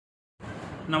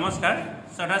নমস্কাৰ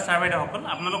সদা সাৰ্বাইদেউসকল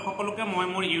আপোনালোক সকলোকে মই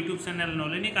মোৰ ইউটিউব চেনেল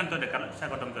নলিনী কান্ত ডেকালৈ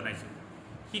স্বাগতম জনাইছোঁ।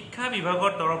 শিক্ষা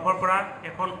বিভাগৰ তৰফৰ পৰা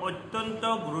এখন অত্যন্ত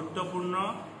গুৰুত্বপূৰ্ণ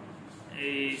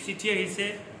চিঠি আহিছে।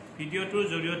 ভিডিঅ'টোৰ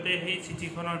জৰিয়তে সেই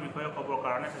চিঠিখনৰ বিষয়ে ক'বৰ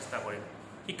কাৰণে চেষ্টা কৰিম।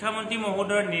 শিক্ষামন্ত্ৰী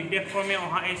মহোদয়ৰ নিৰ্দেশক্ৰমে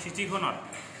অহা এই চিঠিখনত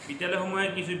বিদ্যালয়সমূহে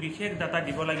কিছু বিশেষ ডাটা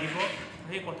দিব লাগিব,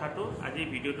 সেই কথাটো আজি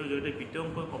ভিডিঅ'টোৰ জৰিয়তে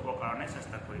বিতংকৈ ক'বৰ কাৰণে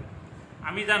চেষ্টা কৰিম।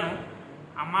 আমি জানো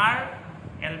আমাৰ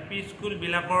LP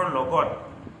স্কুলবিলাকৰ লগত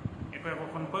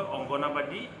একোখনকৈ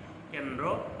অংগনাবাদী কেন্দ্ৰ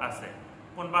আছে।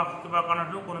 কিবা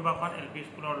কাৰণতো কোনোবাখন LP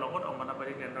স্কুলৰ লগত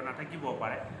অংগনাবাদী কেন্দ্ৰ নাথাকিব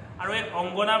পাৰে, আৰু এই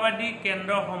অংগনাবাদী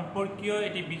কেন্দ্ৰ সম্পৰ্কীয়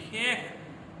এটি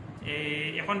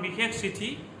এখন বিশেষ চিঠি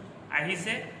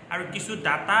আহিছে আৰু কিছু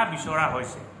ডাটা বিচৰা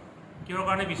হৈছে। কিহৰ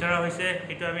কাৰণে বিচৰা হৈছে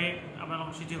সেইটো আমি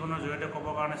আপোনালোকৰ চিঠিখনৰ জৰিয়তে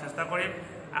ক'বৰ কাৰণে চেষ্টা কৰিম।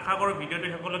 আশা কৰোঁ ভিডিঅ'টো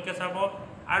সকলোকে চাব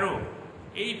আৰু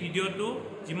এই ভিডিঅ'টো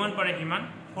যিমান পাৰে সিমান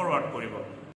ফৰৱাৰ্ড কৰিব।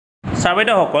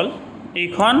 সাৰ্বাইদেউসকল,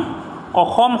 এইখন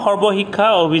অসম সৰ্বশিক্ষা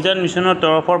অভিযান মিছনৰ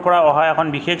তৰফৰ পৰা অহা এখন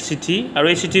বিশেষ চিঠি, আৰু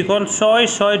এই চিঠিখন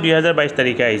 6/6/2022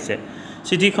 তাৰিখে আহিছে।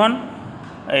 চিঠিখন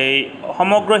এই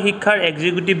সমগ্ৰ শিক্ষাৰ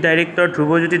এক্সিকিউটিভ ডাইৰেক্টৰ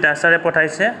ধ্ৰুৱজ্যোতি দাসে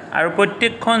পঠাইছে আৰু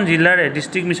প্ৰত্যেকখন জিলাৰে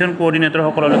ডিষ্ট্ৰিক্ট মিছন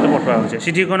কোঅৰ্ডিনেটৰসকললৈকে পঠোৱা হৈছে।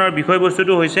 চিঠিখনৰ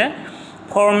বিষয়বস্তুটো হৈছে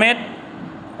format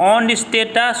on the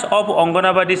status of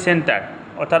Anganwadi centre,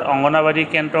 অৰ্থাৎ অংগনাবাদী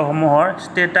কেন্দ্ৰসমূহৰ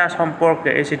ষ্টেটাছ সম্পৰ্কে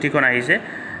এই চিঠিখন আহিছে।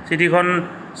 চিঠিখন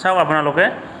চাওক আপোনালোকে।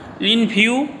 In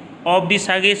view of the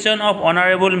suggestion of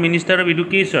Honorable Minister of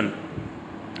Education,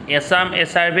 a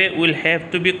survey will have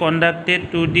to be conducted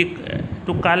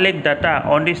to collect data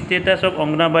on the status of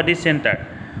Anganawadi center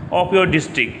of your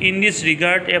district. In this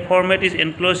regard, a format is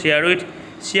enclosed here with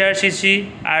CRCC,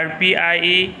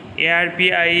 RPIE,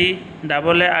 ARPIE,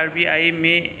 AARPIE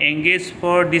may engage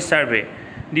for this survey.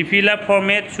 The fill-up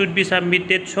format should be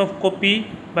submitted soft copy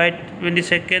by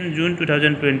 22nd June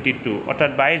 2022,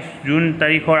 অৰ্থাৎ 22 June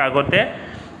তাৰিখৰ আগতে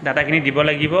ডাটাখিনি দিব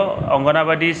লাগিব।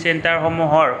 অংগনাবাদী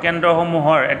চেণ্টাৰসমূহৰ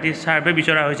কেন্দ্ৰসমূহৰ এটি survey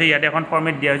বিচৰা হৈছে। ইয়াতে এখন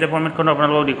ফৰ্মেট দিয়া হৈছে। ফৰ্মেটখন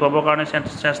আপোনালোকক দেখুৱাবৰ কাৰণে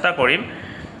চেষ্টা কৰিম।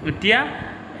 এতিয়া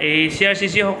এই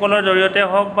CRCC সকলৰ জৰিয়তে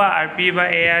হওক বা RP বা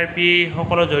ARP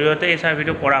সকলৰ জৰিয়তে এই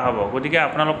ছাৰ্ভেটো কৰা হ'ব। গতিকে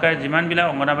আপোনালোকে যিমানবিলাক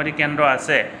অংগনাবাদী কেন্দ্ৰ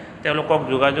আছে তেওঁলোকক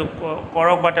যোগাযোগ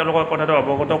কৰক বা তেওঁলোকৰ কথাটো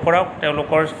অৱগত কৰক।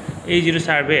 তেওঁলোকৰ এই যিটো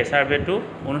ছাৰ্ভেটো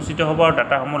অনুষ্ঠিত হ'ব আৰু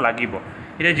ডাটাসমূহ লাগিব।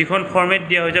 এতিয়া যিখন ফৰ্মেট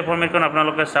দিয়া হৈছে ফৰ্মেটখন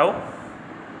আপোনালোকে চাওক।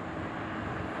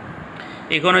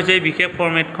 এইখন হৈছে বিশেষ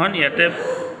ফৰ্মেটখন। ইয়াতে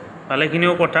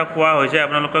ভালেখিনিও কথা কোৱা হৈছে,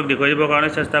 আপোনালোকক দেখুৱাই দিবৰ কাৰণে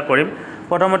চেষ্টা কৰিম।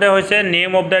 প্ৰথমতে হৈছে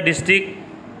name of the district,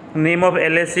 name of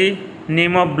LAC,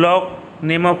 name of block,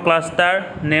 name of cluster,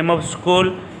 name of school,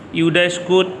 ইউডাই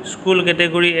school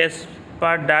category as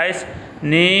per dice,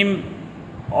 name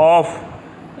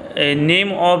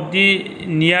of the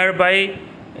নিয়াৰ বাই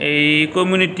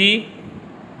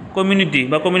কমিউনিটি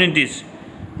বা communities,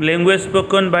 language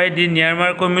spoken by the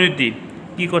নিয়াৰমাৰ community,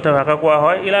 কি কথা ভাষা কোৱা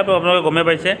হয় এইবিলাক আপোনালোকে গমে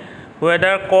পাইছে।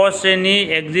 ৱেডাৰ ক শ্ৰেণী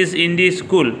exist in the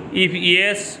school, if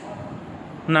yes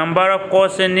number of ক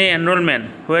শ্ৰেণী enrolment,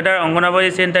 weather Anganwadi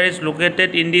centre is located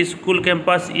in the school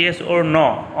campus, yes or no,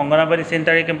 Anganwadi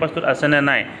centre এই কেম্পাছটোত আছেনে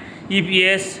নাই। If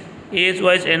yes as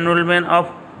wise enrolment of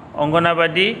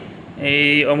Anganwadi, এই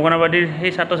অংগনাবাদীৰ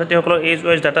সেই ছাত্ৰ ছাত্ৰীসকলৰ এজ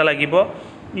ৱাইজ ডাটা লাগিব।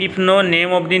 If no, name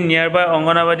of the নিয়াৰ বাই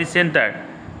Anganwadi centre,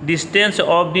 distance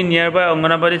of the nearby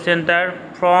Anganawadi center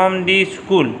from the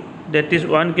school, that is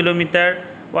 1 kilometer,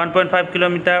 1.5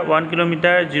 kilometer, 1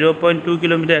 kilometer, 0.2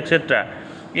 kilometer, etc.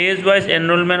 Age wise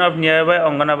enrollment of nearby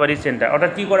Anganawadi center.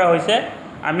 অৰ্থাৎ কি কৰা হৈছে,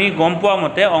 আমি গম পোৱা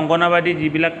মতে অংগনাবাদী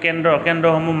যিবিলাক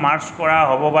কেন্দ্ৰসমূহ মাৰ্চ কৰা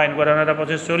হ'ব বা এনেকুৱা ধৰণৰ এটা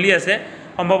প্ৰচেছ চলি আছে,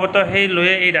 সম্ভৱতঃ সেই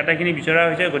লৈয়ে এই ডাটাখিনি বিচৰা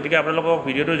হৈছে। গতিকে আপোনালোকক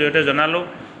ভিডিঅ'টোৰ জৰিয়তে জনালোঁ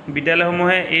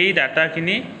বিদ্যালয়সমূহে এই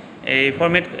ডাটাখিনি এই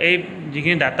ফৰ্মেট এই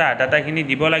যিখিনি ডাটাখিনি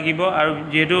দিব লাগিব। আৰু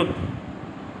যিহেতু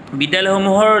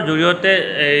বিদ্যালয়সমূহৰ জৰিয়তে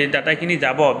এই ডাটাখিনি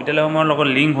যাব, বিদ্যালয়সমূহৰ লগত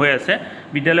লিংক হৈ আছে,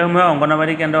 বিদ্যালয়সমূহে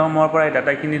অংগনাবাদী কেন্দ্ৰসমূহৰ পৰা এই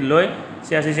ডাটাখিনি লৈ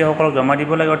CRCC সকলক জমা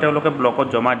দিব লাগিব, তেওঁলোকে ব্লকত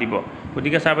জমা দিব।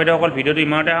 গতিকে ছাৰ্বাইদেউসকল, ভিডিঅ'টো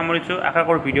ইমানতে সামৰিছোঁ। আশা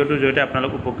কৰোঁ ভিডিঅ'টোৰ জৰিয়তে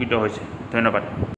আপোনালোক উপকৃত হৈছে। ধন্যবাদ।